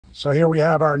So here we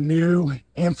have our new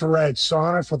infrared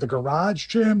sauna for the garage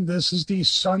gym. This is the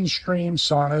Sunstream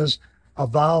Saunas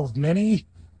Evolve Mini,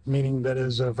 meaning that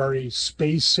is a very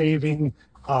space-saving,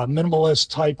 minimalist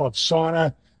type of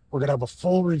sauna. We're going to have a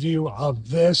full review of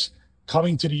this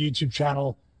coming to the YouTube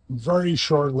channel very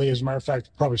shortly. As a matter of fact,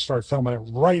 I'll probably start filming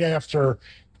it right after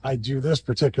I do this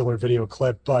particular video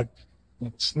clip, but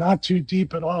it's not too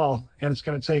deep at all. And it's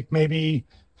going to take maybe,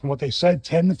 from what they said,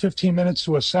 10 to 15 minutes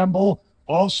to assemble.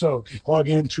 Also, you plug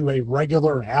into a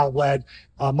regular outlet,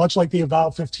 much like the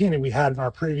Evolve 15 that we had in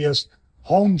our previous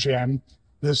home gym.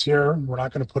 This year, we're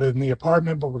not going to put it in the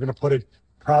apartment, but we're going to put it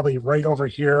probably right over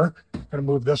here. I'm going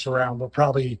to move this around, but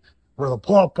probably where the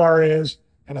pull-up bar is,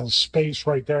 and a space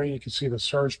right there. You can see the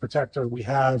surge protector we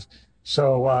have.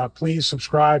 So please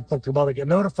subscribe, click the bell to get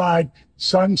notified.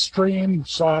 Sunstream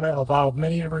Sauna Evolve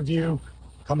Mini review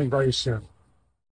coming very soon.